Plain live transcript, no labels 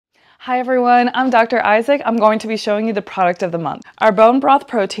Hi everyone, I'm Dr. Isaac. I'm going to be showing you the product of the month. Our bone broth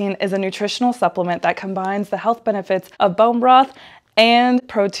protein is a nutritional supplement that combines the health benefits of bone broth and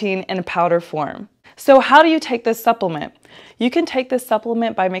protein in a powder form. So how do you take this supplement? You can take this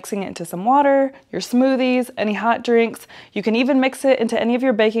supplement by mixing it into some water, your smoothies, any hot drinks. You can even mix it into any of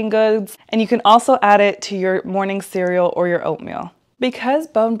your baking goods, and you can also add it to your morning cereal or your oatmeal. Because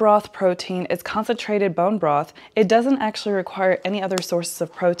bone broth protein is concentrated bone broth, it doesn't actually require any other sources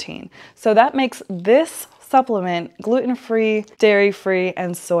of protein. So that makes this supplement gluten-free, dairy-free,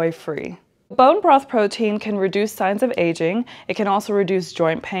 and soy-free. Bone broth protein can reduce signs of aging, it can also reduce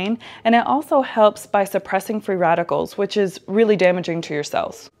joint pain, and it also helps by suppressing free radicals, which is really damaging to your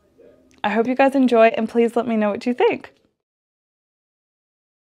cells. I hope you guys enjoy, and please let me know what you think.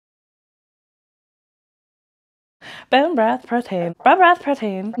 Bone broth protein. Bone broth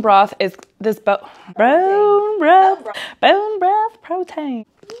protein. Broth is this bone broth protein.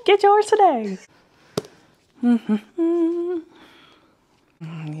 Get yours today.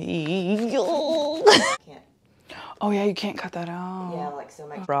 Oh yeah, you can't cut that out. Yeah, like so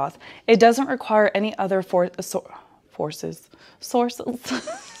much broth. It doesn't require any other sources.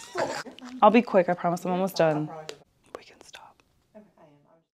 I'll be quick, I promise. I'm almost done.